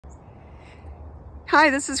Hi,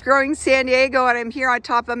 this is Growing San Diego, and I'm here on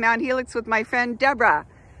top of Mt Helix with my friend Deborah.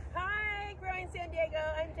 Hi, Growing San Diego.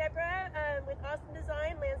 I'm Deborah with Austin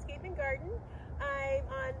Design Landscape and Garden. I'm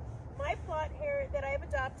on my plot here that I have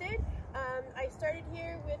adopted. I started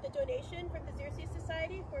here with a donation from the Xerces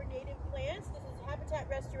Society for native plants. This is Habitat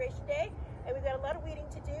Restoration Day, and we've got a lot of weeding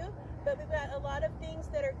to do, but we've got a lot of things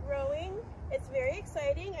that are growing. It's very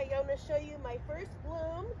exciting. I'm going to show you my first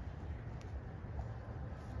bloom.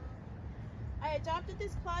 I adopted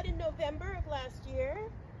this plot in November of last year,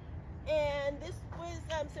 and this was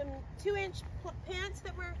some 2-inch plants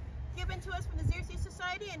that were given to us from the Xerces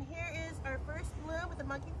Society, and here is our first bloom with the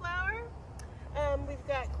monkey flower. We've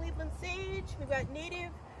got Cleveland sage, we've got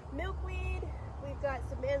native milkweed, we've got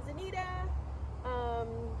some manzanita,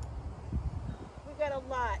 we've got a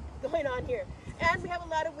lot going on here, and we have a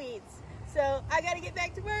lot of weeds. So I got to get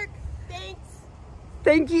back to work. Thanks.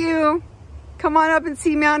 Thank you. Come on up and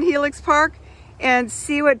see Mt Helix Park and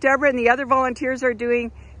see what Deborah and the other volunteers are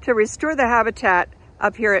doing to restore the habitat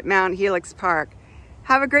up here at Mt Helix Park.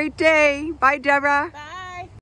 Have a great day. Bye, Deborah. Bye.